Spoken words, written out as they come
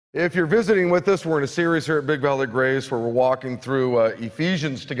If you're visiting with us, we're in a series here at Big Valley Grace where we're walking through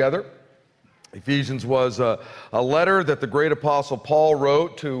Ephesians together. Ephesians was a letter that the great apostle Paul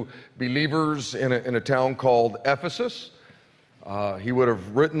wrote to believers in a town called Ephesus. He would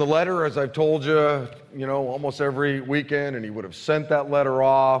have written the letter, as I've told you, almost every weekend, and he would have sent that letter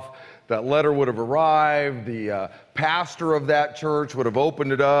off. That letter would have arrived. The pastor of that church would have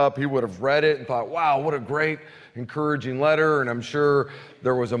opened it up. He would have read it and thought, wow, what a great, encouraging letter. And I'm sure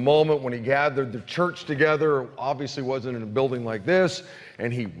there was a moment when he gathered the church together. Obviously wasn't in a building like this.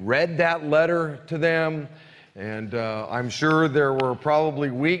 And he read that letter to them. And I'm sure there were probably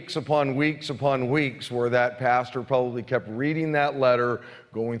weeks upon weeks upon weeks where that pastor probably kept reading that letter,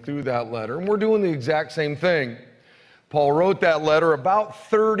 going through that letter. And we're doing the exact same thing. Paul wrote that letter about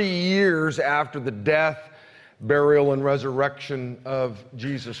 30 years after the death, burial, and resurrection of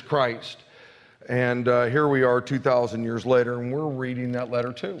Jesus Christ. And here we are 2,000 years later, and we're reading that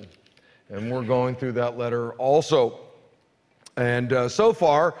letter too. And we're going through that letter also. And so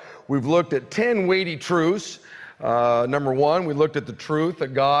far, we've looked at 10 weighty truths. Number one, we looked at the truth that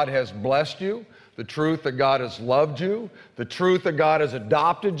God has blessed you, the truth that God has loved you, the truth that God has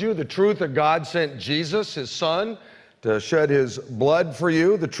adopted you, the truth that God sent Jesus, his son, to shed his blood for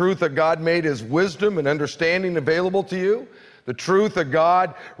you, the truth that God made his wisdom and understanding available to you, the truth that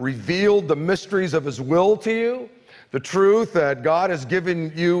God revealed the mysteries of his will to you, the truth that God has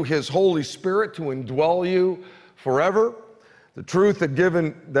given you his Holy Spirit to indwell you forever, the truth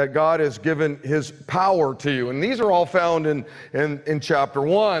that God has given his power to you. And these are all found in chapter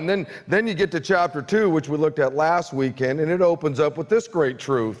 1. Then you get to chapter 2, which we looked at last weekend, and it opens up with this great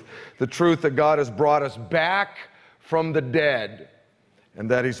truth, the truth that God has brought us back from the dead, and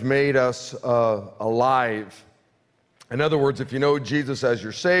that he's made us alive. In other words, if you know Jesus as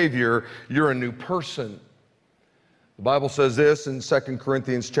your Savior, you're a new person. The Bible says this in 2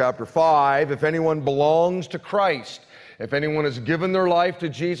 Corinthians chapter 5, if anyone belongs to Christ, if anyone has given their life to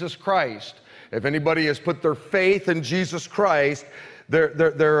Jesus Christ, if anybody has put their faith in Jesus Christ,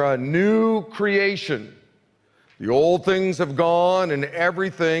 they're a new creation. The old things have gone and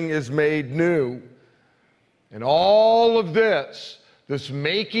everything is made new. And all of this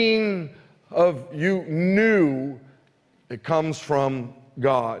making of you new, it comes from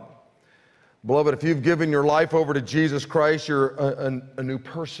God. Beloved, if you've given your life over to Jesus Christ, you're a new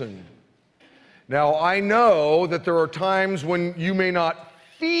person. Now, I know that there are times when you may not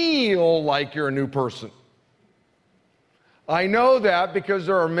feel like you're a new person. I know that because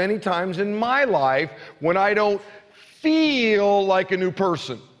there are many times in my life when I don't feel like a new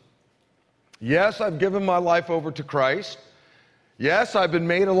person. Yes, I've given my life over to Christ. Yes, I've been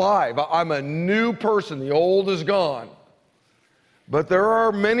made alive. I'm a new person. The old is gone. But there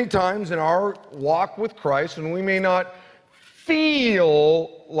are many times in our walk with Christ when we may not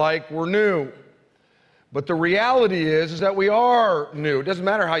feel like we're new. But the reality is that we are new. It doesn't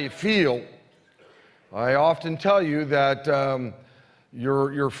matter how you feel. I often tell you that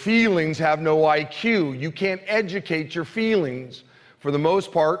your feelings have no IQ. You can't educate your feelings. For the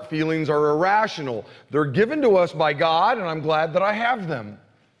most part, feelings are irrational. They're given to us by God, and I'm glad that I have them.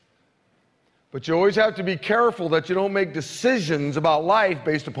 But you always have to be careful that you don't make decisions about life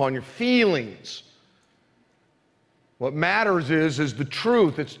based upon your feelings. What matters is the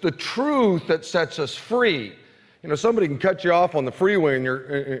truth. It's the truth that sets us free. Somebody can cut you off on the freeway in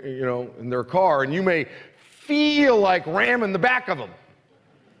their car, and you may feel like ramming the back of them.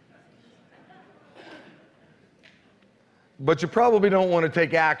 But you probably don't want to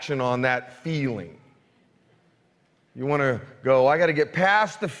take action on that feeling. You want to go, I got to get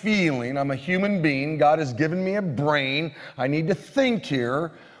past the feeling. I'm a human being. God has given me a brain. I need to think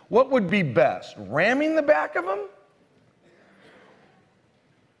here. What would be best? Ramming the back of them?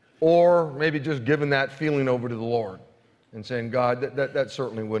 Or maybe just giving that feeling over to the Lord and saying, God, that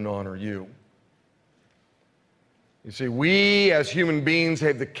certainly wouldn't honor you. You see, we as human beings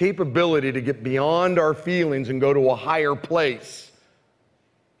have the capability to get beyond our feelings and go to a higher place,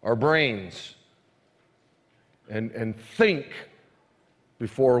 our brains, and think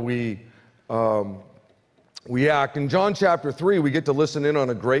before we act. In John chapter 3, we get to listen in on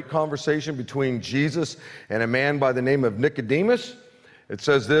a great conversation between Jesus and a man by the name of Nicodemus. It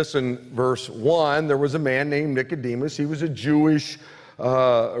says this in verse 1, there was a man named Nicodemus. He was a Jewish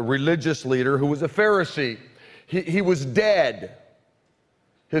religious leader who was a Pharisee. He was dead.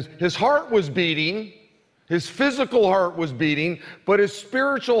 His heart was beating. His physical heart was beating, but his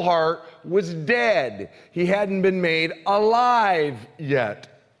spiritual heart was dead. He hadn't been made alive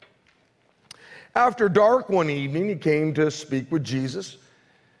yet. After dark one evening, he came to speak with Jesus.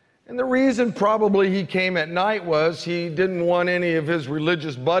 And the reason probably he came at night was he didn't want any of his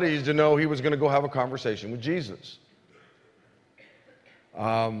religious buddies to know he was going to go have a conversation with Jesus.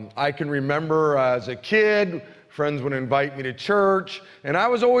 I can remember as a kid, friends would invite me to church, and I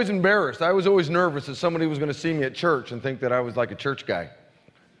was always embarrassed. I was always nervous that somebody was going to see me at church and think that I was like a church guy.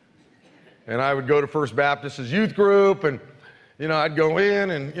 And I would go to First Baptist's youth group, and, I'd go in,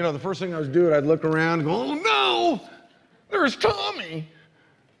 and, the first thing I was doing, I'd look around and go, oh, no, there's Tommy.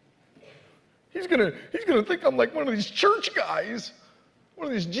 He's gonna think I'm like one of these church guys, one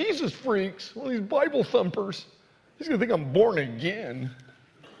of these Jesus freaks, one of these Bible thumpers. He's gonna think I'm born again.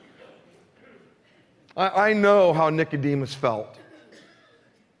 I know how Nicodemus felt.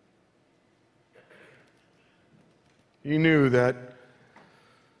 He knew that,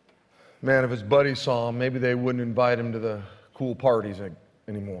 man, if his buddies saw him, maybe they wouldn't invite him to the cool parties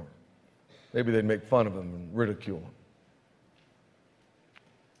anymore. Maybe they'd make fun of him and ridicule him.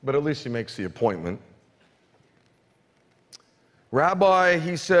 But at least he makes the appointment. Rabbi,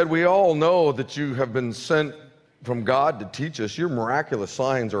 he said, we all know that you have been sent from God to teach us. Your miraculous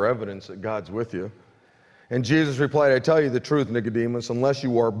signs are evidence that God's with you. And Jesus replied, I tell you the truth, Nicodemus, unless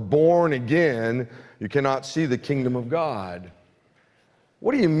you are born again, you cannot see the kingdom of God.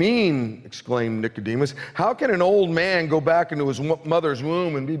 What do you mean? Exclaimed Nicodemus. How can an old man go back into his mother's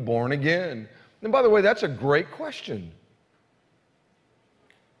womb and be born again? And by the way, that's a great question.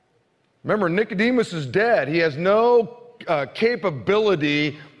 Remember, Nicodemus is dead. He has no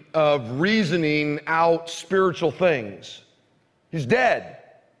capability of reasoning out spiritual things. He's dead.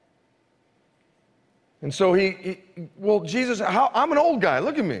 And so Jesus, I'm an old guy.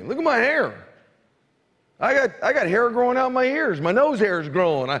 Look at me. Look at my hair. I got hair growing out my ears. My nose hair is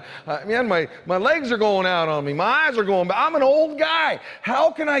growing. My legs are going out on me. My eyes are going back. I'm an old guy. How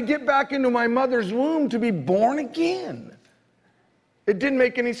can I get back into my mother's womb to be born again? It didn't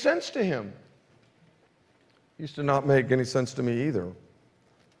make any sense to him. It used to not make any sense to me either.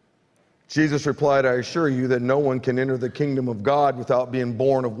 Jesus replied, I assure you that no one can enter the kingdom of God without being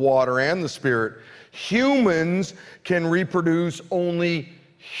born of water and the Spirit. Humans can reproduce only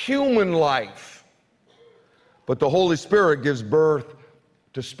human life, but the Holy Spirit gives birth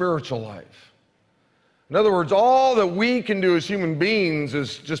to spiritual life. In other words, all that we can do as human beings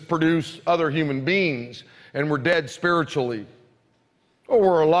is just produce other human beings, and we're dead spiritually. Or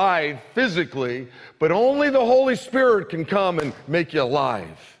we're alive physically, but only the Holy Spirit can come and make you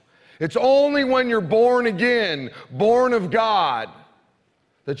alive. It's only when you're born again, born of God,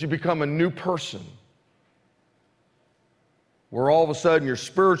 that you become a new person, where all of a sudden your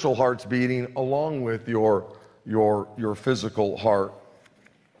spiritual heart's beating along with your physical heart.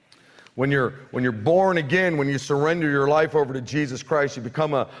 When you're born again, when you surrender your life over to Jesus Christ, you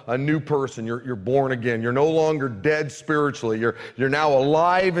become a new person. You're born again. You're no longer dead spiritually. You're now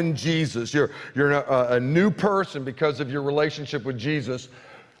alive in Jesus. You're a new person because of your relationship with Jesus.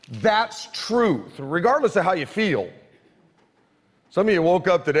 That's truth, regardless of how you feel. Some of you woke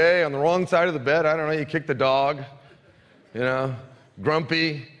up today on the wrong side of the bed. I don't know, you kicked the dog,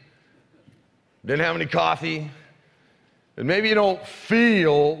 grumpy, didn't have any coffee. And maybe you don't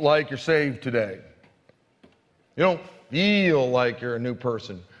feel like you're saved today. You don't feel like you're a new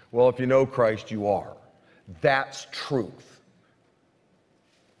person. Well, if you know Christ, you are. That's truth.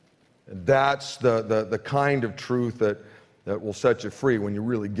 And that's the kind of truth that will set you free when you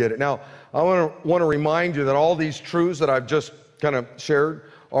really get it. Now, I want to remind you that all these truths that I've just kind of shared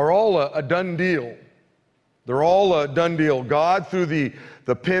are all a done deal. They're all a done deal. God, through the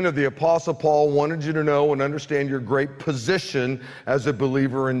pen of the Apostle Paul, wanted you to know and understand your great position as a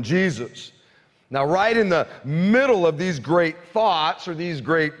believer in Jesus. Now, right in the middle of these great thoughts or these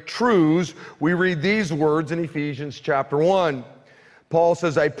great truths, we read these words in Ephesians chapter 1. Paul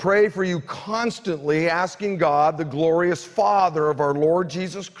says, I pray for you constantly, asking God, the glorious Father of our Lord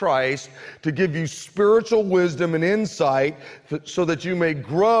Jesus Christ, to give you spiritual wisdom and insight so that you may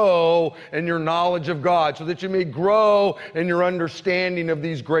grow in your knowledge of God, so that you may grow in your understanding of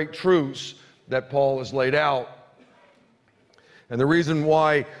these great truths that Paul has laid out. And the reason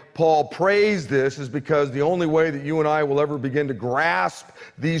why Paul prays this is because the only way that you and I will ever begin to grasp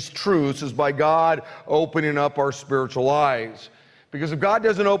these truths is by God opening up our spiritual eyes. Because if God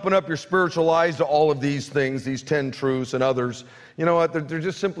doesn't open up your spiritual eyes to all of these things, these 10 truths and others, you know what? They're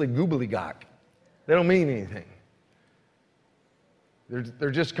just simply gobbledygook. They don't mean anything. They're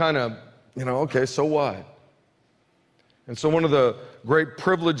just kind of, okay, so what? And so one of the great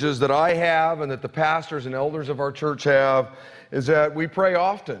privileges that I have and that the pastors and elders of our church have is that we pray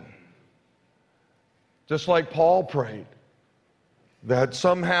often. Just like Paul prayed. that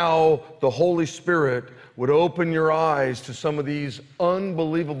somehow the Holy Spirit would open your eyes to some of these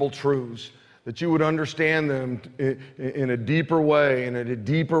unbelievable truths, that you would understand them in a deeper way, and in a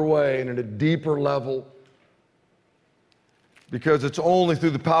deeper way, and at a deeper level. Because it's only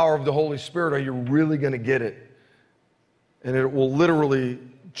through the power of the Holy Spirit are you really going to get it. And it will literally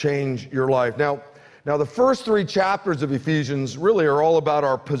change your life. Now, the first 3 chapters of Ephesians really are all about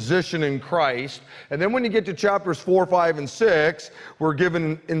our position in Christ. And then when you get to chapters 4, 5, and 6, we're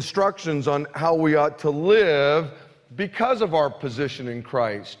given instructions on how we ought to live because of our position in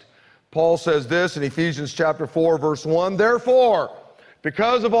Christ. Paul says this in Ephesians chapter 4, verse 1, "Therefore,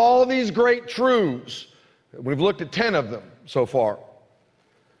 because of all these great truths," we've looked at 10 of them so far,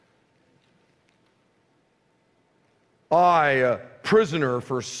 "I, a prisoner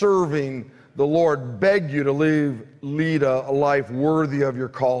for serving the Lord, beg you to lead a life worthy of your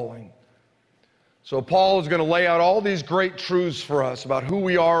calling." So Paul is going to lay out all these great truths for us about who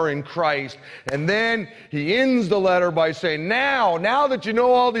we are in Christ. And then he ends the letter by saying, now that you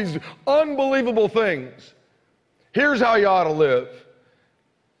know all these unbelievable things, here's how you ought to live.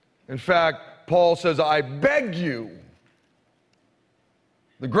 In fact, Paul says, "I beg you."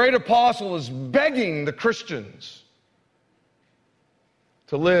 The great apostle is begging the Christians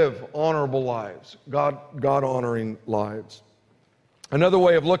to live honorable lives, God-honoring lives. Another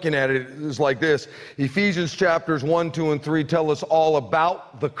way of looking at it is like this. Ephesians chapters 1, 2, and 3 tell us all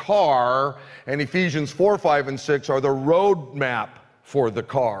about the car, and Ephesians 4, 5, and 6 are the roadmap for the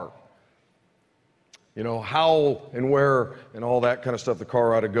car. You know, how and where and all that kind of stuff the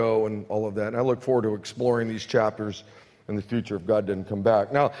car ought to go and all of that. And I look forward to exploring these chapters in the future if God doesn't come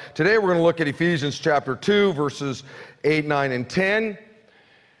back. Now, today we're going to look at Ephesians chapter 2, verses 8, 9, and 10.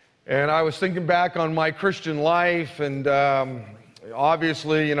 And I was thinking back on my Christian life, and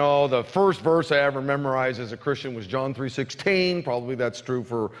obviously, you know, the first verse I ever memorized as a Christian was John 3:16. Probably that's true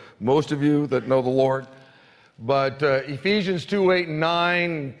for most of you that know the Lord. But Ephesians 2, 8, and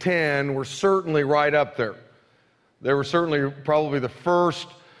 9, 10 were certainly right up there. They were certainly probably the first,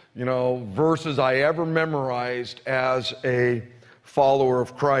 verses I ever memorized as a follower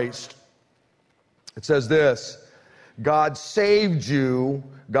of Christ. It says this: God saved you,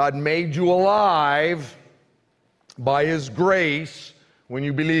 God made you alive by His grace when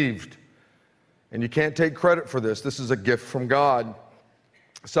you believed. And you can't take credit for this. This is a gift from God.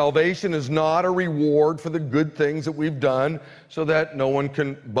 Salvation is not a reward for the good things that we've done so that no one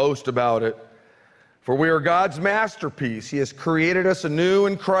can boast about it. For we are God's masterpiece. He has created us anew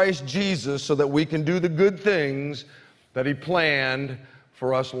in Christ Jesus so that we can do the good things that He planned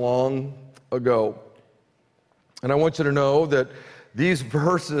for us long ago. And I want you to know that these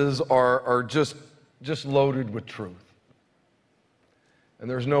verses are just loaded with truth. And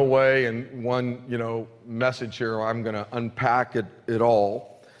there's no way in one, message here I'm going to unpack it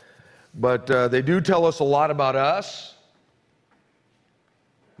all. But they do tell us a lot about us.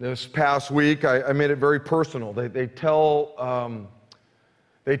 This past week, I made it very personal. They tell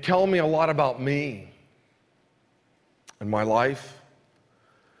me a lot about me and my life.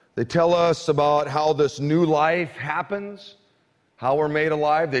 They tell us about how this new life happens, how we're made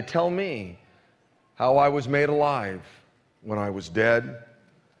alive. They tell me how I was made alive when I was dead.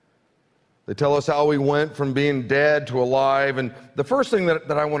 They tell us how we went from being dead to alive. And the first thing that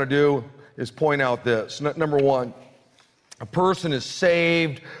I want to do is point out this. Number one, a person is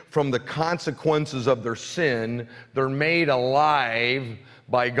saved from the consequences of their sin. They're made alive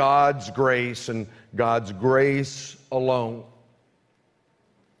by God's grace and God's grace alone.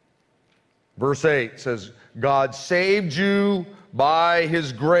 Verse 8 says, God saved you by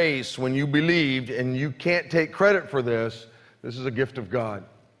His grace when you believed, and you can't take credit for this. This is a gift of God.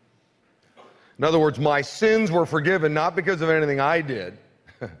 In other words, my sins were forgiven not because of anything I did.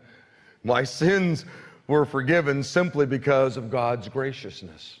 My sins were forgiven simply because of God's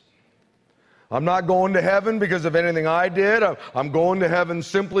graciousness. I'm not going to heaven because of anything I did. I'm going to heaven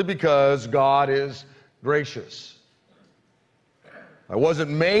simply because God is gracious. I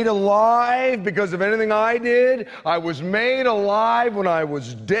wasn't made alive because of anything I did. I was made alive when I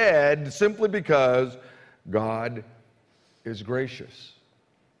was dead simply because God is gracious.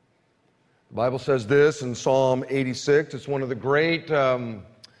 The Bible says this in Psalm 86. It's one of the great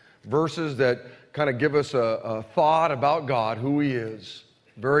verses that kind of give us a thought about God, who He is.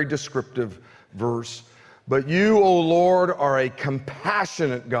 Very descriptive verse. But you, O Lord, are a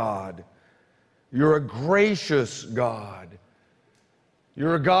compassionate God. You're a gracious God.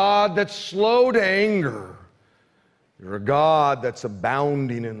 You're a God that's slow to anger. You're a God that's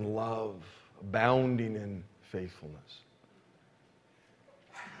abounding in love, abounding in faithfulness.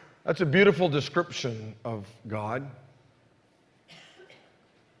 That's a beautiful description of God.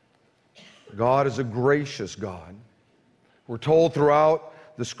 God is a gracious God. We're told throughout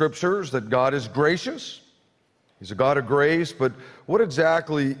the Scriptures that God is gracious. He's a God of grace, but what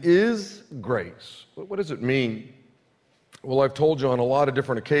exactly is grace? What does it mean? Well, I've told you on a lot of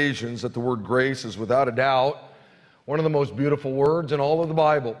different occasions that the word grace is without a doubt one of the most beautiful words in all of the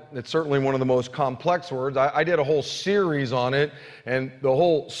Bible. It's certainly one of the most complex words. I did a whole series on it, and the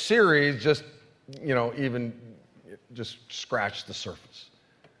whole series just, even just scratched the surface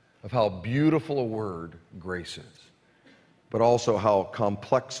of how beautiful a word grace is, but also how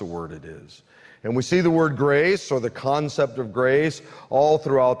complex a word it is. And we see the word grace, or the concept of grace, all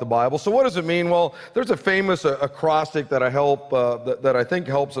throughout the Bible. So what does it mean? Well, there's a famous acrostic that I think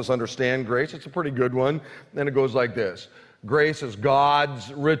helps us understand grace. It's a pretty good one, and it goes like this: grace is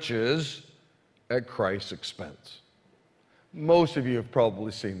God's riches at Christ's expense. Most of you have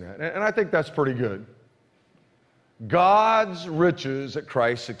probably seen that, and I think that's pretty good. God's riches at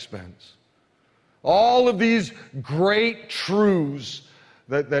Christ's expense. All of these great truths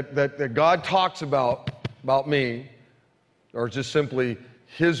that God talks about me are just simply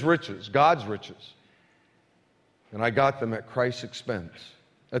His riches, God's riches. And I got them at Christ's expense.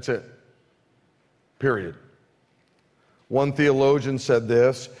 That's it. Period. One theologian said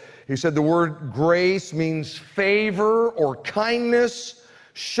this. He said the word grace means favor or kindness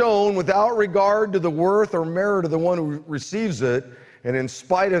shown without regard to the worth or merit of the one who receives it, and in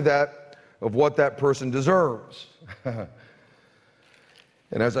spite of that, of what that person deserves.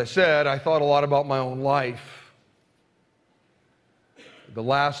 And as I said, I thought a lot about my own life. The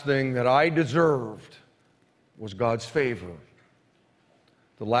last thing that I deserved was God's favor.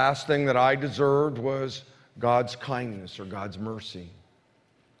 The last thing that I deserved was God's kindness or God's mercy.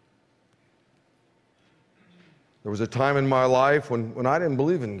 There was a time in my life when I didn't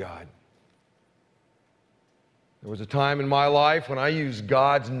believe in God. There was a time in my life when I used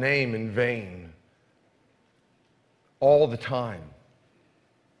God's name in vain. All the time.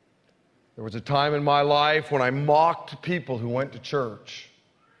 There was a time in my life when I mocked people who went to church.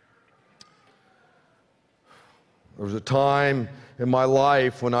 There was a time in my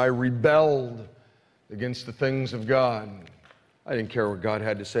life when I rebelled against the things of God. I didn't care what God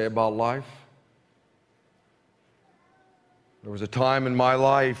had to say about life. There was a time in my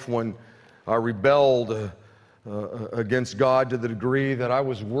life when I rebelled against God to the degree that I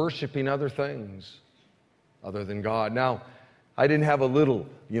was worshiping other things other than God. Now, I didn't have a little,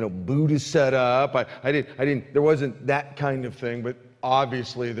 Buddha set up. There wasn't that kind of thing, but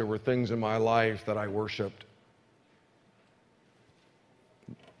obviously there were things in my life that I worshiped.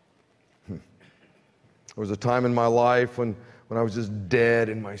 There was a time in my life when I was just dead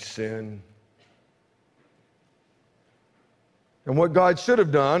in my sin. And what God should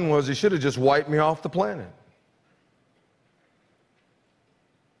have done was He should have just wiped me off the planet.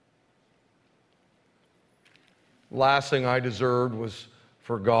 Last thing I deserved was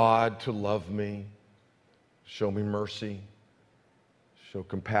for God to love me, show me mercy, show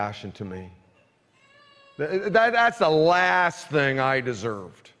compassion to me. That's the last thing I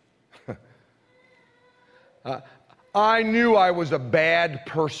deserved. I knew I was a bad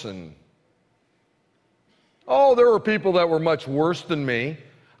person. Oh, there were people that were much worse than me.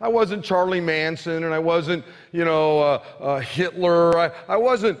 I wasn't Charlie Manson, and I wasn't, Hitler. I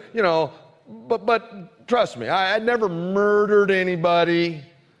wasn't, but trust me, I had never murdered anybody.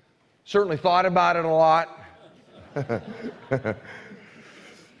 Certainly thought about it a lot.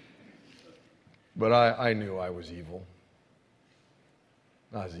 But I knew I was evil.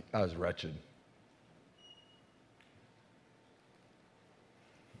 I was wretched.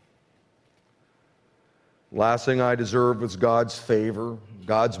 Last thing I deserved was God's favor,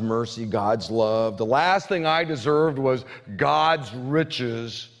 God's mercy, God's love. The last thing I deserved was God's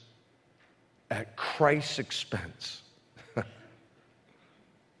riches at Christ's expense.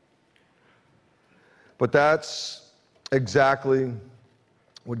 But that's exactly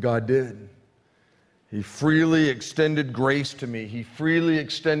what God did. He freely extended grace to me. He freely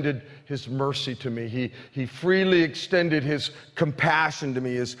extended His mercy to me. He freely extended His compassion to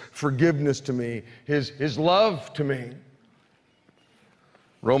me, His forgiveness to me, His love to me.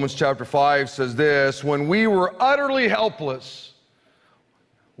 Romans chapter 5 says this: when we were utterly helpless,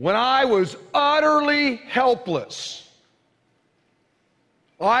 when I was utterly helpless,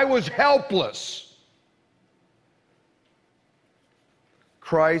 I was helpless.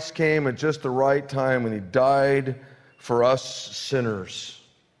 Christ came at just the right time when He died for us sinners.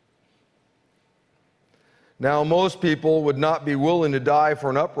 Now, most people would not be willing to die for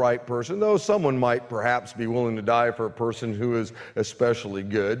an upright person, though someone might perhaps be willing to die for a person who is especially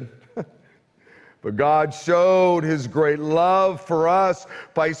good. But God showed His great love for us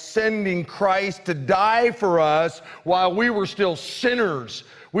by sending Christ to die for us while we were still sinners.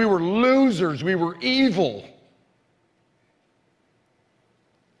 We were losers. We were evil.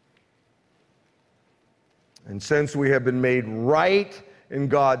 And since we have been made right in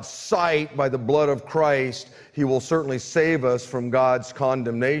God's sight by the blood of Christ, He will certainly save us from God's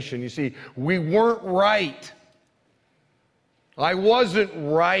condemnation. You see, we weren't right. I wasn't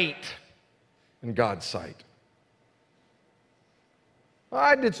right in God's sight.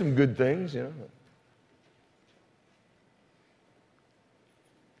 I did some good things,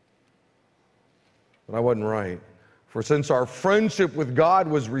 but I wasn't right. For since our friendship with God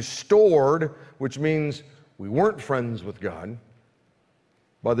was restored, which means we weren't friends with God,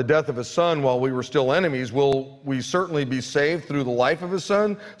 by the death of His Son while we were still enemies, will we certainly be saved through the life of His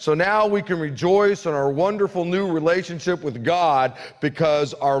Son? So now we can rejoice in our wonderful new relationship with God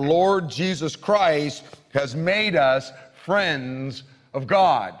because our Lord Jesus Christ has made us friends of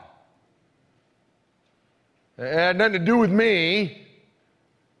God. It had nothing to do with me.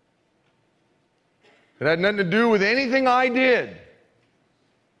 It had nothing to do with anything I did. It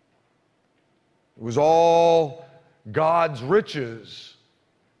was all God's riches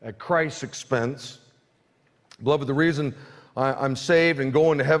at Christ's expense. Beloved, the reason I'm saved and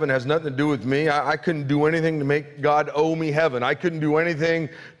going to heaven has nothing to do with me. I couldn't do anything to make God owe me heaven. I couldn't do anything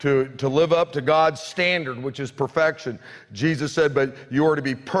to live up to God's standard, which is perfection. Jesus said, but you are to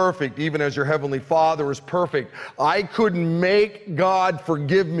be perfect, even as your heavenly Father is perfect. I couldn't make God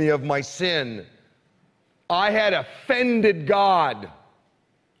forgive me of my sin. I had offended God.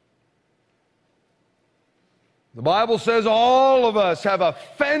 The Bible says all of us have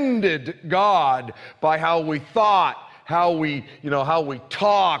offended God by how we thought, how we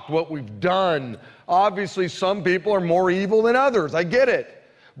talked, what we've done. Obviously, some people are more evil than others. I get it.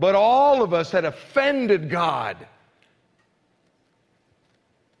 But all of us had offended God.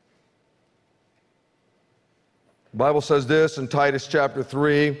 The Bible says this in Titus chapter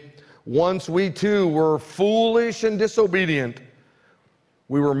 3, once we too were foolish and disobedient.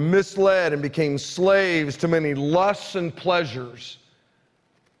 We were misled and became slaves to many lusts and pleasures.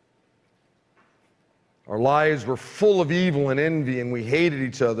 Our lives were full of evil and envy, and we hated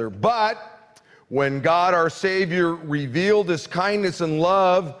each other. But when God our Savior revealed His kindness and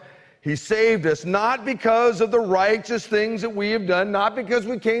love, He saved us not because of the righteous things that we have done, not because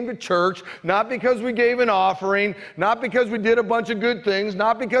we came to church, not because we gave an offering, not because we did a bunch of good things,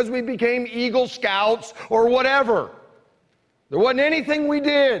 not because we became Eagle Scouts or whatever. There wasn't anything we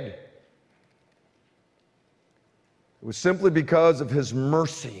did. It was simply because of His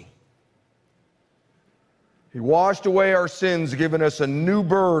mercy. He washed away our sins, giving us a new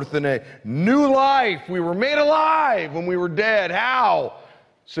birth and a new life. We were made alive when we were dead. How?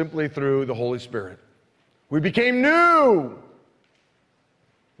 Simply through the Holy Spirit. We became new.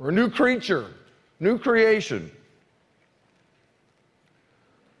 We're a new creature, new creation.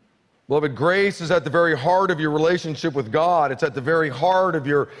 Beloved, grace is at the very heart of your relationship with God. It's at the very heart of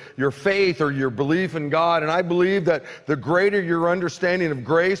your faith or your belief in God. And I believe that the greater your understanding of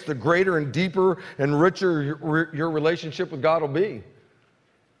grace, the greater and deeper and richer your relationship with God will be.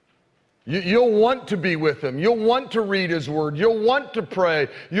 You'll want to be with Him. You'll want to read His Word. You'll want to pray.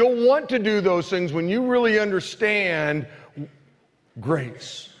 You'll want to do those things when you really understand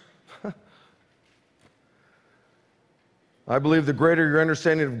grace. I believe the greater your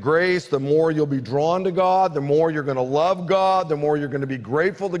understanding of grace, the more you'll be drawn to God, the more you're going to love God, the more you're going to be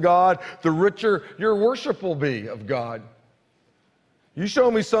grateful to God, the richer your worship will be of God. You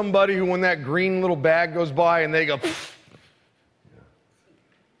show me somebody who, when that green little bag goes by and they go,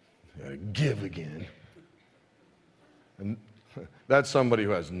 give again. And that's somebody who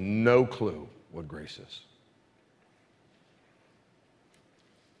has no clue what grace is.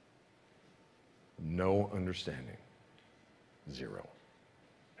 No understanding. Zero.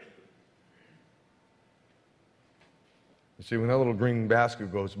 You see, when that little green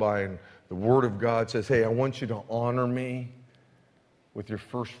basket goes by and the Word of God says, hey, I want you to honor me with your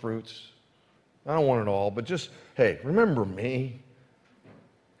first fruits. I don't want it all, but just, hey, remember me.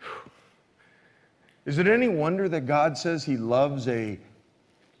 Is it any wonder that God says He loves a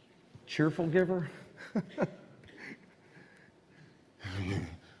cheerful giver? There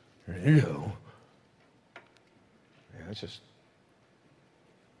you go. Yeah, it's just...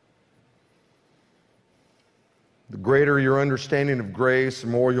 The greater your understanding of grace, the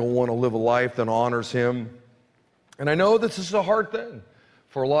more you'll want to live a life that honors Him. And I know this is a hard thing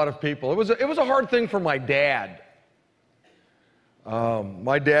for a lot of people. It was a hard thing for my dad.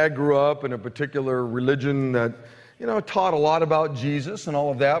 My dad grew up in a particular religion that, taught a lot about Jesus and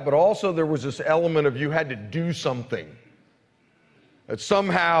all of that, but also there was this element of you had to do something. That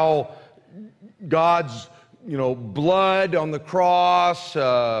somehow God's, blood on the cross,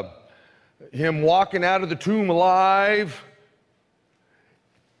 him walking out of the tomb alive,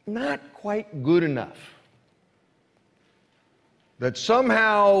 not quite good enough. That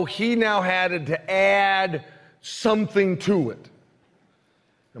somehow he now had to add something to it.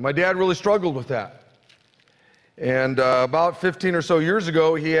 And my dad really struggled with that. And about 15 or so years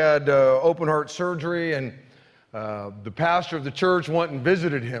ago, he had open heart surgery, and the pastor of the church went and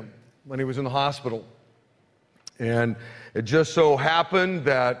visited him when he was in the hospital. And it just so happened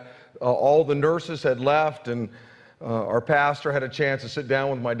that all the nurses had left, and our pastor had a chance to sit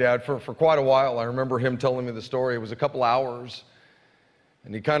down with my dad for quite a while. I remember him telling me the story. It was a couple hours.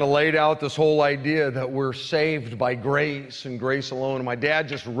 And he kind of laid out this whole idea that we're saved by grace and grace alone. And my dad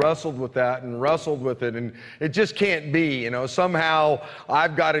just wrestled with that and wrestled with it. And it just can't be, somehow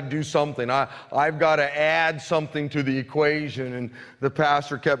I've got to do something. I've got to add something to the equation. And the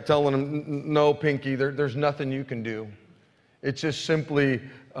pastor kept telling him, no, Pinky, there's nothing you can do. It's just simply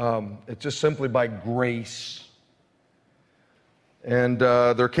by grace. And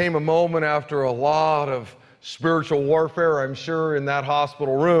there came a moment after a lot of spiritual warfare, I'm sure, in that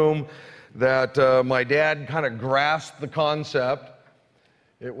hospital room, that my dad kind of grasped the concept.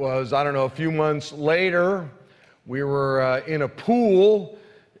 It was, a few months later, we were in a pool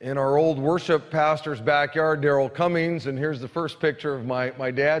in our old worship pastor's backyard, Daryl Cummings, and here's the first picture of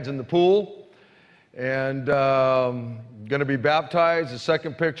my dad's in the pool, and going to be baptized. The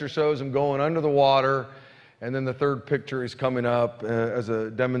second picture shows him going under the water, and then the third picture is coming up as a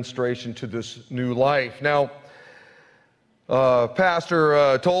demonstration to this new life. Now,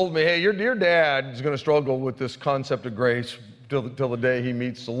 Pastor told me, hey, your dad is going to struggle with this concept of grace till the day he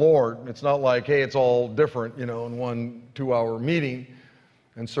meets the Lord. It's not like, hey, it's all different, in 1-2 hour meeting.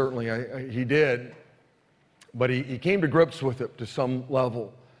 And certainly he did. But he came to grips with it to some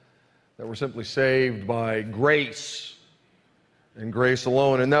level, that we're simply saved by grace and grace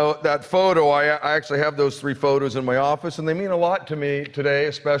alone. And now that photo, I actually have those 3 photos in my office, and they mean a lot to me today,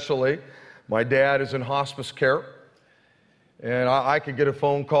 especially. My dad is in hospice care, and I could get a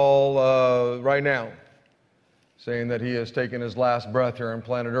phone call right now saying that he has taken his last breath here on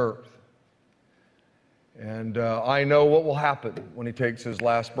planet Earth. And I know what will happen when he takes his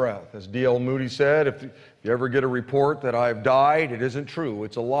last breath. As D.L. Moody said, if you ever get a report that I've died, it isn't true,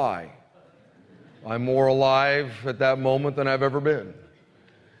 it's a lie. I'm more alive at that moment than I've ever been.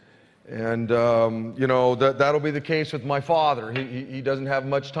 And, that'll be the case with my father. He doesn't have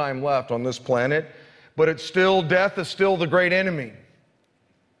much time left on this planet, but death is still the great enemy.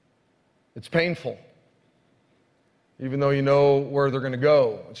 It's painful. Even though you know where they're going to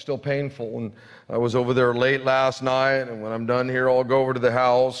go, it's still painful. And I was over there late last night, and when I'm done here, I'll go over to the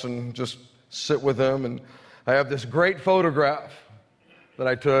house and just sit with him. And I have this great photograph that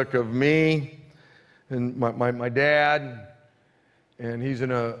I took of me and my dad, and he's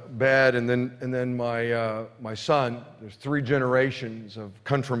in a bed, and then my son. There's 3 generations of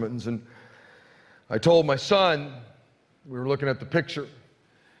Countrymans, and I told my son, we were looking at the picture,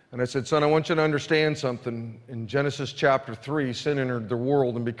 and I said, son, I want you to understand something. In Genesis chapter 3, sin entered the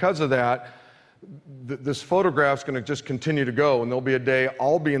world, and because of that, this photograph's going to just continue to go, and there'll be a day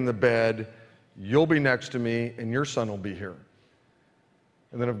I'll be in the bed, you'll be next to me, and your son will be here.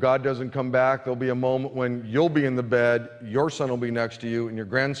 And then if God doesn't come back, there'll be a moment when you'll be in the bed, your son will be next to you, and your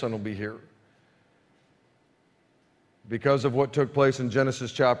grandson will be here. Because of what took place in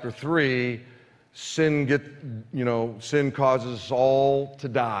Genesis chapter 3, sin causes us all to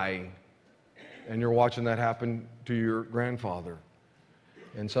die. And you're watching that happen to your grandfather.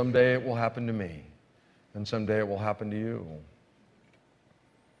 And someday it will happen to me. And someday it will happen to you.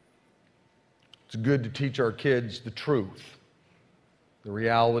 It's good to teach our kids the truth. The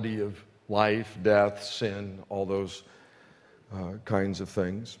reality of life, death, sin, all those kinds of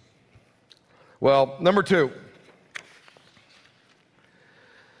things. Well, number 2.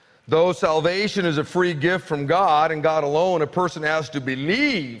 Though salvation is a free gift from God and God alone, a person has to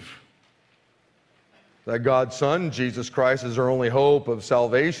believe that God's Son, Jesus Christ, is their only hope of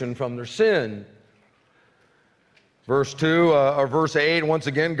salvation from their sin. Verse 8, once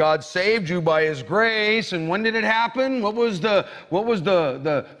again, God saved you by His grace. And when did it happen? What was the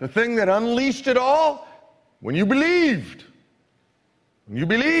thing that unleashed it all? When you believed. When you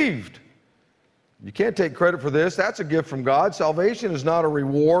believed. You can't take credit for this. That's a gift from God. Salvation is not a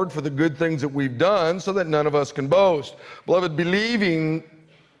reward for the good things that we've done so that none of us can boast. Beloved, believing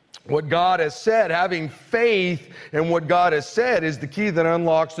what God has said, having faith in what God has said, is the key that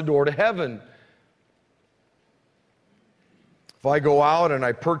unlocks the door to heaven. If I go out and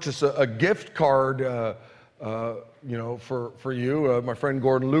I purchase a gift card, for you, my friend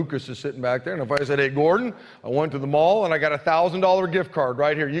Gordon Lucas is sitting back there, and if I said, hey, Gordon, I went to the mall and I got a $1,000 gift card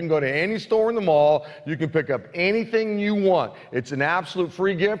right here. You can go to any store in the mall. You can pick up anything you want. It's an absolute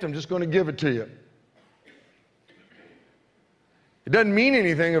free gift. I'm just going to give it to you. It doesn't mean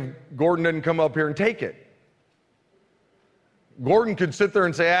anything if Gordon doesn't come up here and take it. Gordon could sit there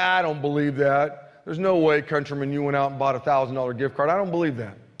and say, I don't believe that. There's no way, Countryman, you went out and bought a $1,000 gift card. I don't believe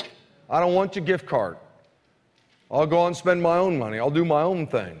that. I don't want your gift card. I'll go out and spend my own money. I'll do my own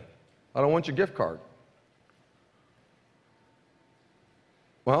thing. I don't want your gift card.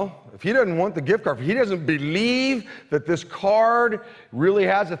 Well, if he doesn't want the gift card, if he doesn't believe that this card really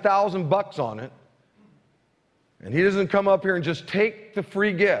has $1,000 on it, and he doesn't come up here and just take the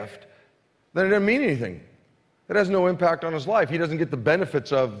free gift, then it doesn't mean anything. It has no impact on his life. He doesn't get the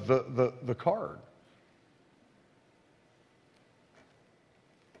benefits of the card.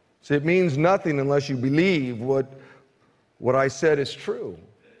 See, it means nothing unless you believe what I said is true.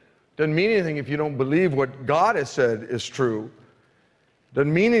 Doesn't mean anything if you don't believe what God has said is true.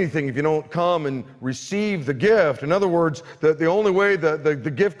 Doesn't mean anything if you don't come and receive the gift. In other words, the only way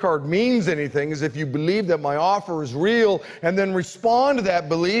the gift card means anything is if you believe that my offer is real and then respond to that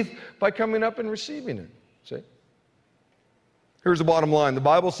belief by coming up and receiving it. See? Here's the bottom line. The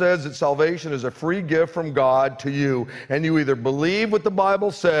Bible says that salvation is a free gift from God to you, and you either believe what the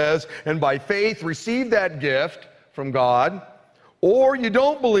Bible says and by faith receive that gift from God, or you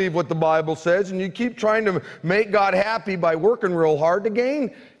don't believe what the Bible says and you keep trying to make God happy by working real hard to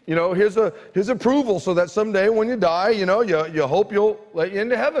gain, his approval so that someday when you die, you hope you'll let you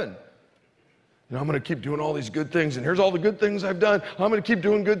into heaven. I'm going to keep doing all these good things, and here's all the good things I've done. I'm going to keep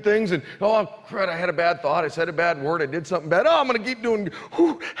doing good things, and crud, I had a bad thought. I said a bad word. I did something bad. I'm going to keep doing.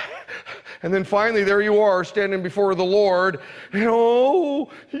 Whew. And then finally, there you are, standing before the Lord. You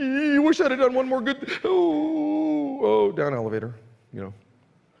wish I'd have done one more good. Down elevator. Woo!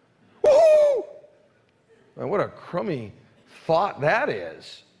 Man, what a crummy thought that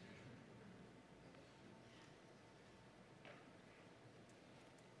is.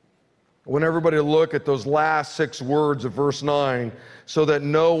 I want everybody to look at those last 6 words of verse 9, so that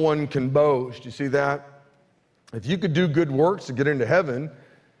no one can boast. You see that? If you could do good works to get into heaven,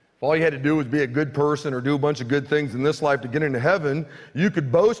 if all you had to do was be a good person or do a bunch of good things in this life to get into heaven, you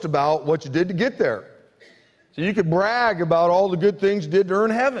could boast about what you did to get there. So you could brag about all the good things you did to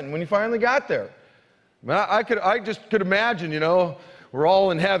earn heaven when you finally got there. I just could imagine, we're all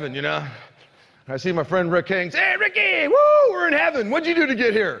in heaven, I see my friend Rick Hanks. Hey, Ricky, woo, we're in heaven. What'd you do to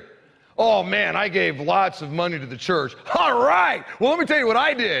get here? Oh, man, I gave lots of money to the church. All right. Well, let me tell you what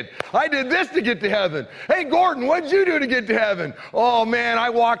I did. I did this to get to heaven. Hey, Gordon, what'd you do to get to heaven? Oh, man, I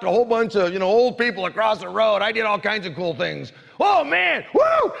walked a whole bunch of, old people across the road. I did all kinds of cool things. Oh, man,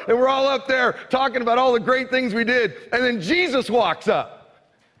 woo! And we're all up there talking about all the great things we did. And then Jesus walks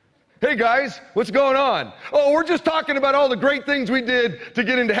up. Hey, guys, what's going on? Oh, we're just talking about all the great things we did to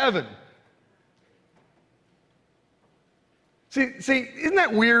get into heaven. See, isn't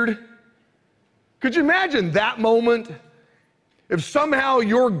that weird? Could you imagine that moment? If somehow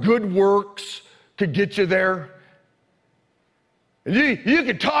your good works could get you there, and you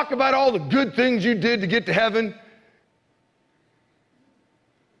could talk about all the good things you did to get to heaven.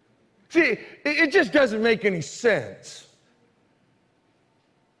 See, it just doesn't make any sense.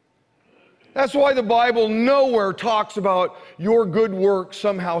 That's why the Bible nowhere talks about your good works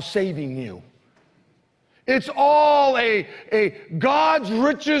somehow saving you. It's all a God's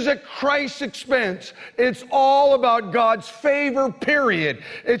riches at Christ's expense. It's all about God's favor, period.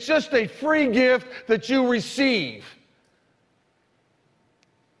 It's just a free gift that you receive.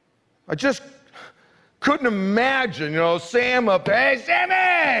 I just couldn't imagine, Sam up there. Hey,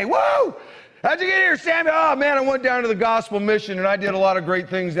 Sammy, woo! How'd you get here, Sammy? Oh, man, I went down to the gospel mission, and I did a lot of great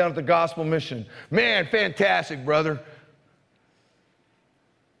things down at the gospel mission. Man, fantastic, brother.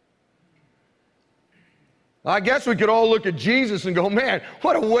 I guess we could all look at Jesus and go, man,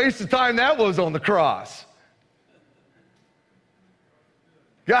 what a waste of time that was on the cross.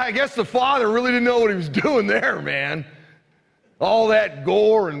 Yeah, I guess the Father really didn't know what he was doing there, man. All that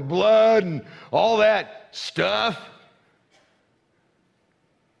gore and blood and all that stuff.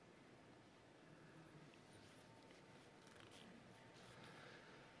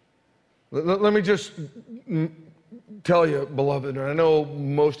 Let me just tell you, beloved, and I know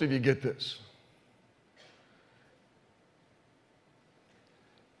most of you get this.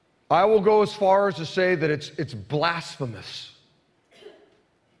 I will go as far as to say that it's blasphemous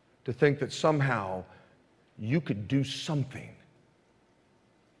to think that somehow you could do something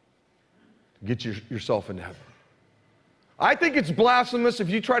to get yourself into heaven. I think it's blasphemous if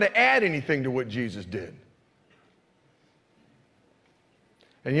you try to add anything to what Jesus did.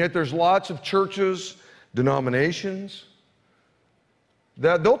 And yet there's lots of churches, denominations,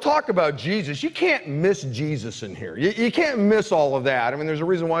 that they'll talk about Jesus. You can't miss Jesus in here. You can't miss all of that. I mean, there's a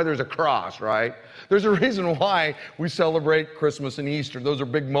reason why there's a cross, right? There's a reason why we celebrate Christmas and Easter. Those are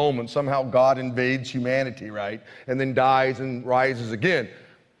big moments. Somehow God invades humanity, right? And then dies and rises again.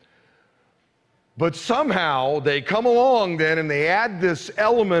 But somehow they come along then and they add this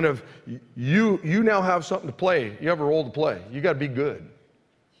element of you now have something to play. You have a role to play. You got to be good.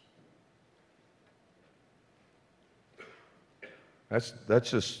 That's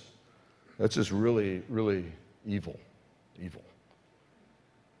just really, really evil. Evil.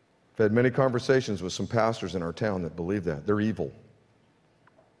 I've had many conversations with some pastors in our town that believe that. They're evil.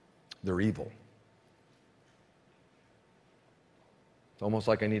 They're evil. It's almost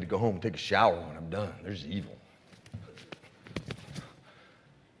like I need to go home and take a shower when I'm done. There's evil.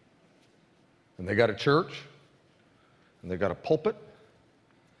 And they got a church, and they got a pulpit.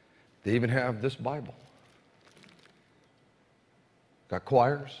 They even have this Bible. Got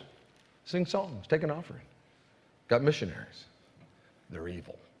choirs, sing songs, take an offering. Got missionaries. They're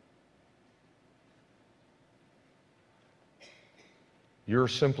evil. You're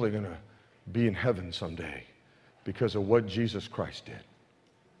simply going to be in heaven someday because of what Jesus Christ did.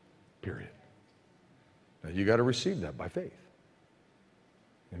 Period. Now you got to receive that by faith.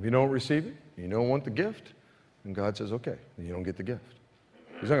 If you don't receive it, you don't want the gift, and God says, okay, then you don't get the gift.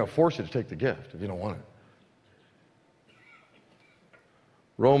 He's not going to force you to take the gift if you don't want it.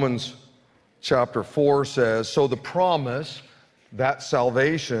 Romans chapter 4 says, so the promise that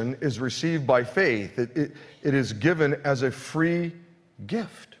salvation is received by faith. It is given as a free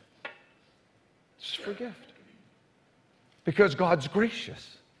gift. It's a free gift. Because God's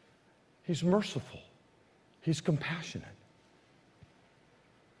gracious. He's merciful. He's compassionate.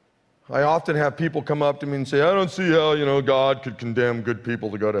 I often have people come up to me and say, I don't see how, God could condemn good people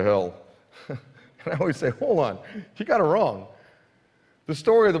to go to hell. And I always say, hold on, you got it wrong. The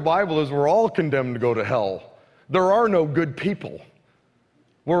story of the Bible is we're all condemned to go to hell. There are no good people.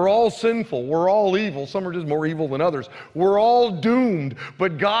 We're all sinful. We're all evil. Some are just more evil than others. We're all doomed.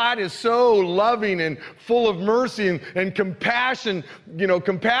 But God is so loving and full of mercy and compassion,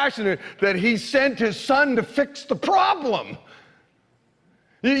 compassionate that He sent His Son to fix the problem.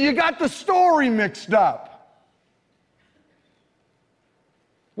 You got the story mixed up.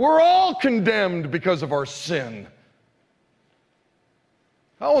 We're all condemned because of our sin.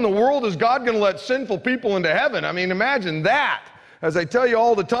 How in the world is God going to let sinful people into heaven? I mean, imagine that. As I tell you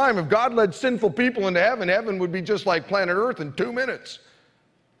all the time, if God led sinful people into heaven, heaven would be just like planet Earth in 2 minutes.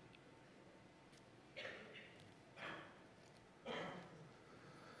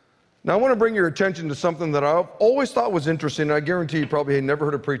 Now, I want to bring your attention to something that I've always thought was interesting, and I guarantee you probably had never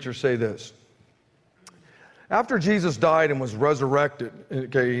heard a preacher say this. After Jesus died and was resurrected,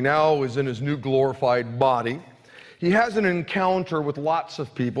 okay, he now is in his new glorified body. He has an encounter with lots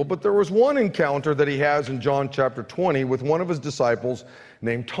of people, but there was one encounter that he has in John chapter 20 with one of his disciples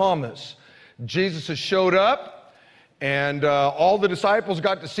named Thomas. Jesus has showed up, and all the disciples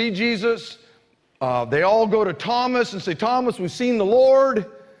got to see Jesus. They all go to Thomas and say, Thomas, we've seen the Lord.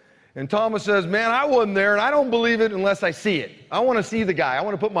 And Thomas says, man, I wasn't there, and I don't believe it unless I see it. I want to see the guy. I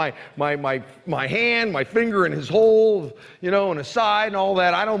want to put my hand, my finger in his hole, in his side and all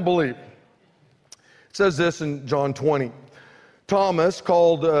that. I don't believe. It says this in John 20. Thomas,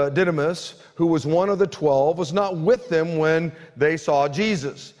 called Didymus, who was one of the 12, was not with them when they saw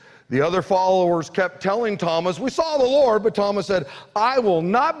Jesus. The other followers kept telling Thomas, we saw the Lord, but Thomas said, I will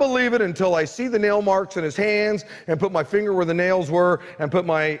not believe it until I see the nail marks in his hands and put my finger where the nails were and put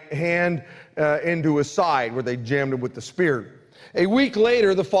my hand into his side where they jammed him with the spear. A week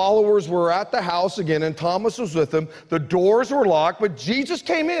later, the followers were at the house again, and Thomas was with them. The doors were locked, but Jesus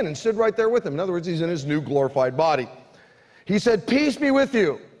came in and stood right there with them. In other words, he's in his new glorified body. He said, peace be with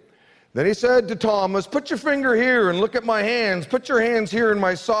you. Then he said to Thomas, put your finger here and look at my hands. Put your hands here in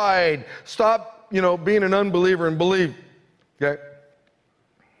my side. Stop, being an unbeliever and believe. Okay?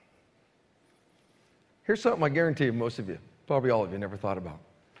 Here's something I guarantee you most of you, probably all of you, never thought about.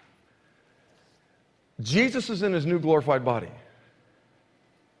 Jesus is in his new glorified body.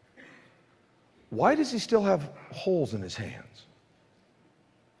 Why does he still have holes in his hands?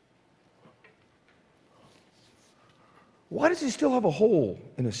 Why does he still have a hole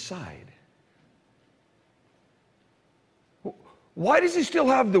in his side? Why does he still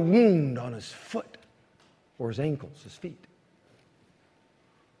have the wound on his foot or his ankles, his feet?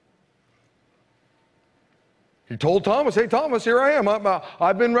 He told Thomas, hey, Thomas, here I am.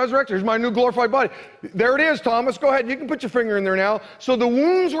 I've been resurrected. Here's my new glorified body. There it is, Thomas. Go ahead. You can put your finger in there now. So the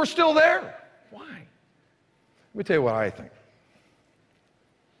wounds were still there. Why? Let me tell you what I think.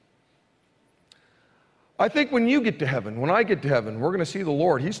 I think when you get to heaven, when I get to heaven, we're going to see the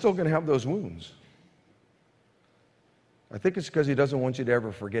Lord. He's still going to have those wounds. I think it's because he doesn't want you to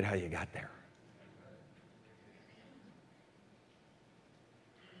ever forget how you got there.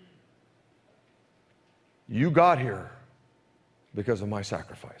 You got here because of my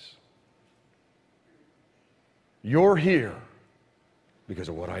sacrifice. You're here because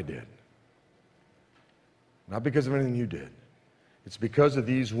of what I did. Not because of anything you did. It's because of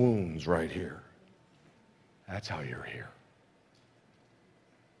these wounds right here. That's how you're here.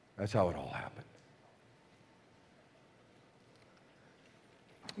 That's how it all happened.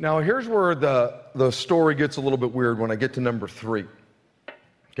 Now, here's where the story gets a little bit weird when I get to number 3.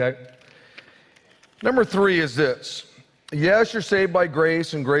 Okay? Number 3 is this. Yes, you're saved by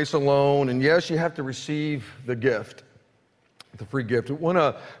grace and grace alone, and yes, you have to receive the gift, the free gift. When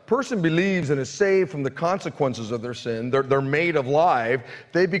a person believes and is saved from the consequences of their sin, they're made alive,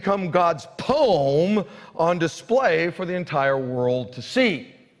 they become God's poem on display for the entire world to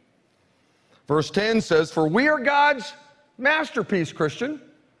see. Verse 10 says, for we are God's masterpiece, Christian.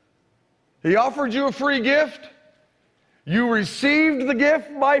 He offered you a free gift. You received the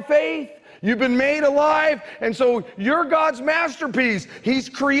gift by faith. You've been made alive, and so you're God's masterpiece. He's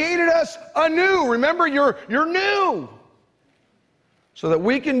created us anew. Remember, you're new. So that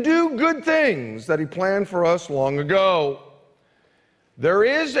we can do good things that he planned for us long ago. There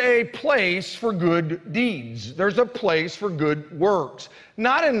is a place for good deeds. There's a place for good works.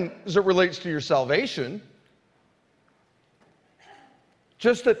 Not as it relates to your salvation.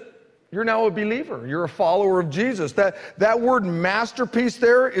 Just that you're now a believer. You're a follower of Jesus. That word masterpiece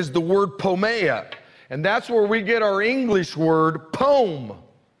there is the word poiema. And that's where we get our English word poem.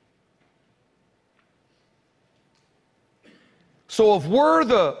 So if we're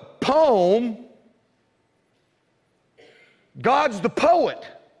the poem, God's the poet.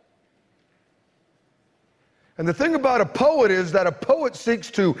 And the thing about a poet is that a poet seeks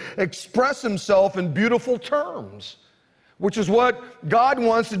to express himself in beautiful terms, which is what God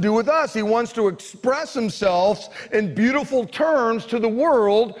wants to do with us. He wants to express himself in beautiful terms to the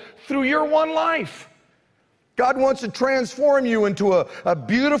world through your one life. God wants to transform you into a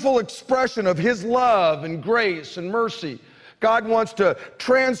beautiful expression of his love and grace and mercy. God wants to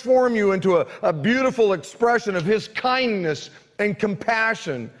transform you into a beautiful expression of his kindness and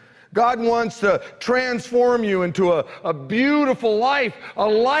compassion. God wants to transform you into a beautiful life, a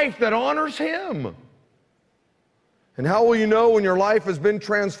life that honors him. And how will you know when your life has been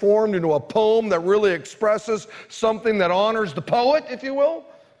transformed into a poem that really expresses something that honors the poet, if you will?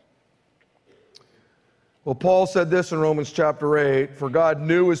 Well, Paul said this in Romans chapter 8, for God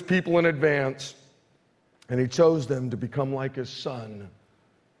knew his people in advance, and he chose them to become like his son.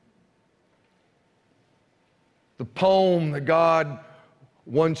 The poem that God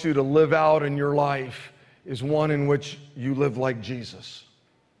wants you to live out in your life is one in which you live like Jesus.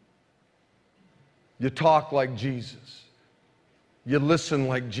 You talk like Jesus. You listen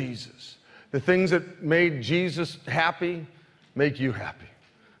like Jesus. The things that made Jesus happy make you happy.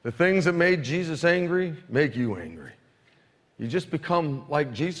 The things that made Jesus angry make you angry. You just become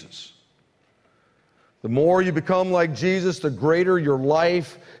like Jesus. The more you become like Jesus, the greater your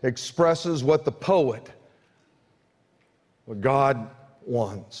life expresses what the poet, what God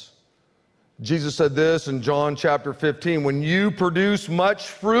wants. Jesus said this in John chapter 15, when you produce much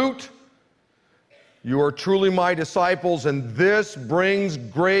fruit, you are truly my disciples, and this brings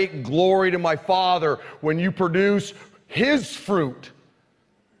great glory to my Father when you produce his fruit.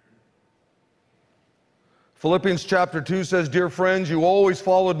 Philippians chapter 2 says, dear friends, you always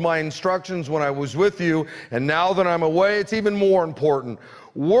followed my instructions when I was with you, and now that I'm away, it's even more important.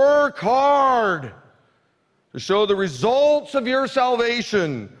 Work hard to show the results of your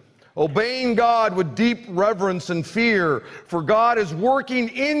salvation, obeying God with deep reverence and fear, for God is working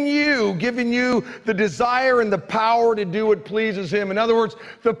in you, giving you the desire and the power to do what pleases him. In other words,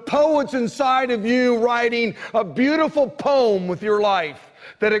 the poet's inside of you writing a beautiful poem with your life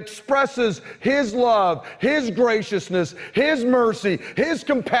that expresses his love, his graciousness, his mercy, his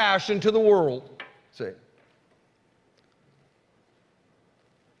compassion to the world. See?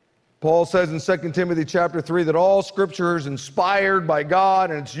 Paul says in 2 Timothy chapter 3 that all scripture is inspired by God,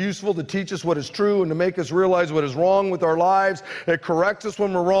 and it's useful to teach us what is true and to make us realize what is wrong with our lives. It corrects us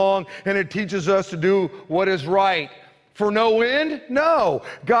when we're wrong, and it teaches us to do what is right. For no end? No.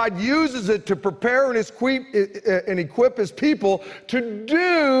 God uses it to prepare and equip his people to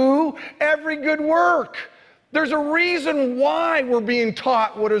do every good work. There's a reason why we're being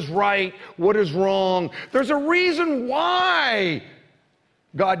taught what is right, what is wrong. There's a reason why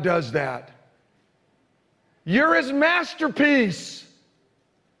God does that. You're His masterpiece.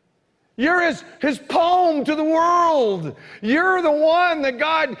 You're His poem to the world. You're the one that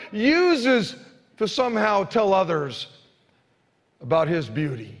God uses to somehow tell others about His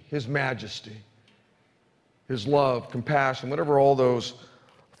beauty, His majesty, His love, compassion, whatever all those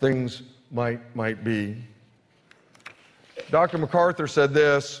things might be. Dr. MacArthur said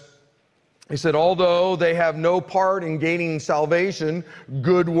this. He said, although they have no part in gaining salvation,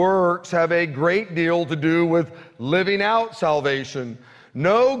 good works have a great deal to do with living out salvation.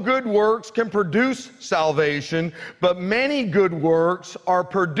 No good works can produce salvation, but many good works are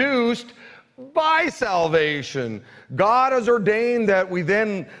produced by salvation. God has ordained that we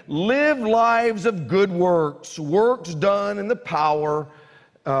then live lives of good works, works done in the power,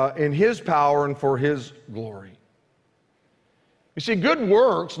 in His power and for His glory. You see, good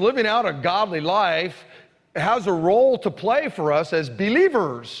works, living out a godly life, has a role to play for us as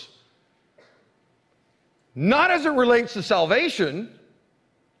believers. Not as it relates to salvation,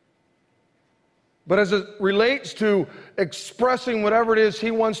 but as it relates to expressing whatever it is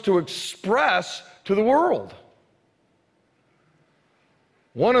He wants to express to the world.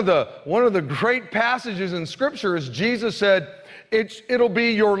 One of the great passages in Scripture is Jesus said, it'll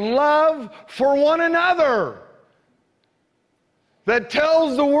be your love for one another that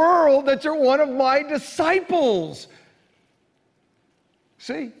tells the world that you're one of my disciples.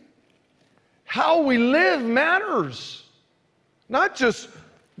 See, how we live matters. Not just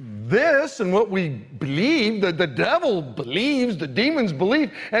this and what we believe, the devil believes, the demons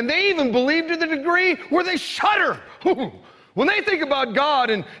believe, and they even believe to the degree where they shudder. When they think about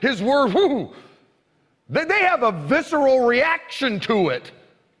God and His Word, they have a visceral reaction to it.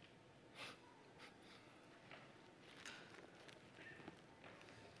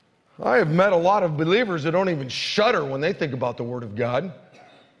 I have met a lot of believers that don't even shudder when they think about the Word of God.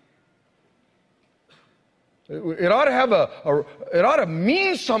 It ought to have it ought to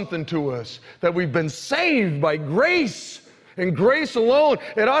mean something to us that we've been saved by grace and grace alone.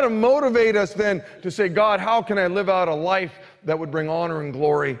 It ought to motivate us then to say, God, how can I live out a life that would bring honor and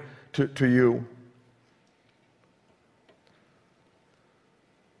glory to you?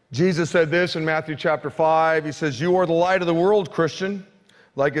 Jesus said this in Matthew chapter 5. He says, you are the light of the world, Christian.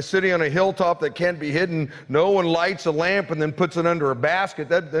 Like a city on a hilltop that can't be hidden. No one lights a lamp and then puts it under a basket.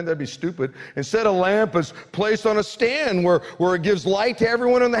 That'd be stupid. Instead, a lamp is placed on a stand where it gives light to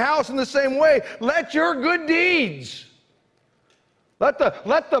everyone in the house. In the same way, let your good deeds, let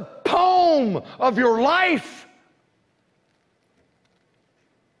the poem of your life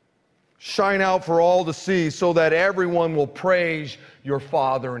shine out for all to see, so that everyone will praise your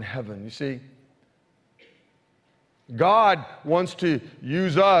Father in heaven. You see? God wants to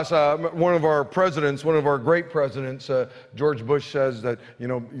use us. One of our great presidents, George Bush, says that,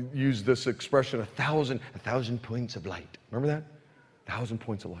 use this expression, 1,000 points of light. Remember that? 1,000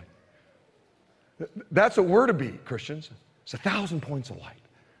 points of light. That's what we're to be, Christians. It's 1,000 points of light.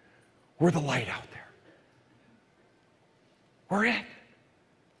 We're the light out there. We're it.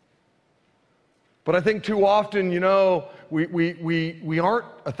 But I think too often, we aren't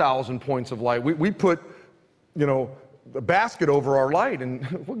 1,000 points of light. We put, the basket over our light, and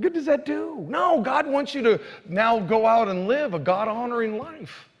what good does that do? No, God wants you to now go out and live a God-honoring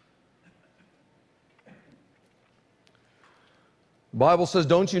life. The Bible says,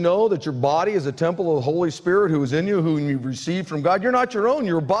 don't you know that your body is a temple of the Holy Spirit who is in you, whom you've received from God? You're not your own.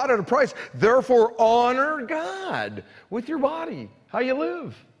 You're bought at a price. Therefore, honor God with your body, how you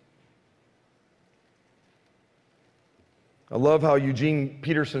live. I love how Eugene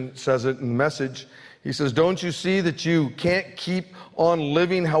Peterson says it in the Message. He says, don't you see that you can't keep on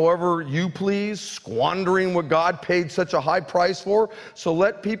living however you please, squandering what God paid such a high price for? So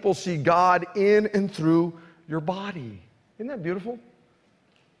let people see God in and through your body. Isn't that beautiful?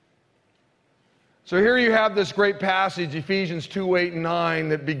 So here you have this great passage, Ephesians 2:8-9,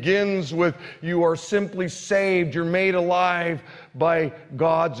 that begins with, you are simply saved. You're made alive by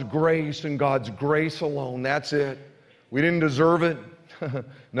God's grace and God's grace alone. That's it. We didn't deserve it.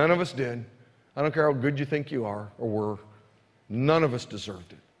 None of us did. I don't care how good you think you are or were. None of us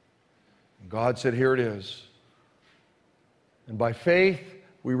deserved it. And God said, here it is. And by faith,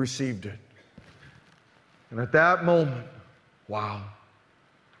 we received it. And at that moment, wow,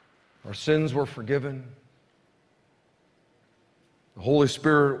 our sins were forgiven. The Holy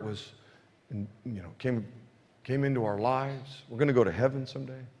Spirit was, came into our lives. We're going to go to heaven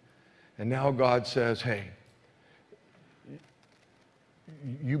someday. And now God says, hey,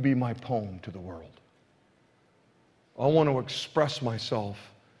 you be my poem to the world. I want to express myself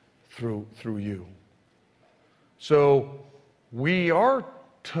through you. So we are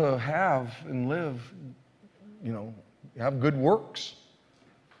to have and live, have good works.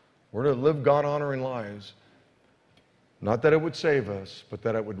 We're to live God-honoring lives. Not that it would save us, but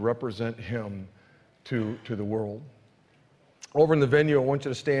that it would represent Him to the world. Over in the venue, I want you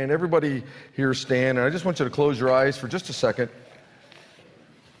to stand. Everybody here stand, and I just want you to close your eyes for just a second.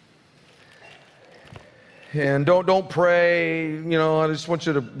 And don't pray. I just want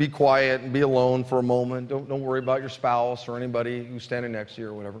you to be quiet and be alone for a moment. Don't worry about your spouse or anybody who's standing next to you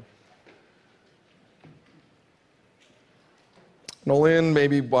or whatever. And I'll end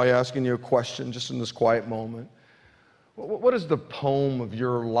maybe by asking you a question just in this quiet moment. What does the poem of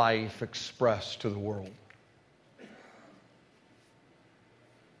your life express to the world?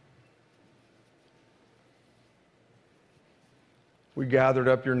 We gathered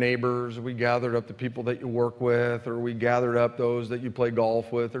up your neighbors, we gathered up the people that you work with, or we gathered up those that you play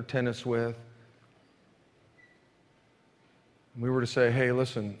golf with or tennis with. We were to say, hey,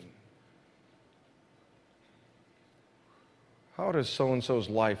 listen, how does so-and-so's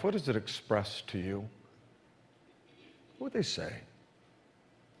life, what does it express to you? What would they say?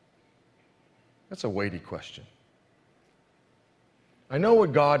 That's a weighty question. I know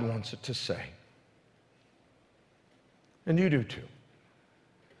what God wants it to say. And you do too.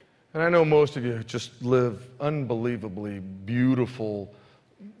 And I know most of you just live unbelievably beautiful,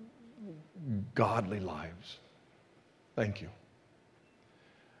 godly lives. Thank you.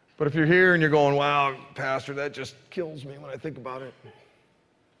 But if you're here and you're going, wow, Pastor, that just kills me when I think about it.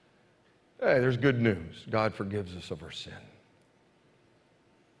 Hey, there's good news. God forgives us of our sin.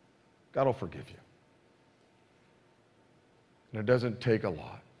 God will forgive you. And it doesn't take a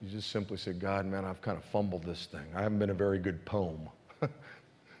lot. You just simply say, God, man, I've kind of fumbled this thing. I haven't been a very good poem.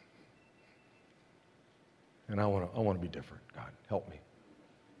 And I want to be different. God, help me.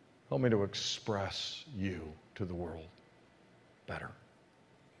 Help me to express you to the world better.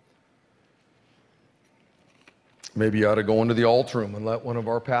 Maybe you ought to go into the altar room and let one of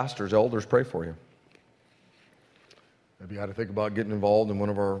our pastors, elders, pray for you. Maybe you ought to think about getting involved in one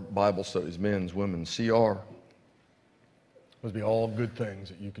of our Bible studies, men's, women's, CR. Those would be all good things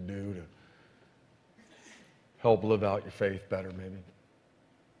that you could do to help live out your faith better, maybe.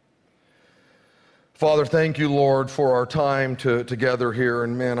 Father, thank you, Lord, for our time together here.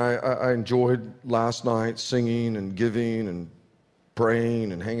 And man, I enjoyed last night singing and giving and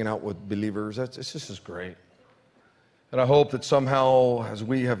praying and hanging out with believers. This is great. And I hope that somehow, as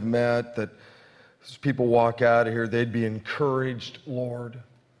we have met, that as people walk out of here, they'd be encouraged, Lord.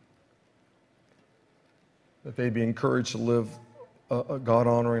 That they'd be encouraged to live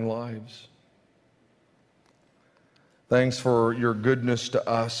God-honoring lives. Thanks for your goodness to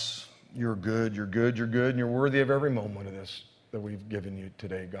us. You're good, and you're worthy of every moment of this that we've given you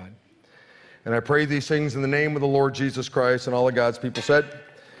today, God. And I pray these things in the name of the Lord Jesus Christ, and all of God's people said,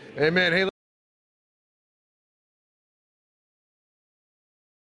 amen. Hey,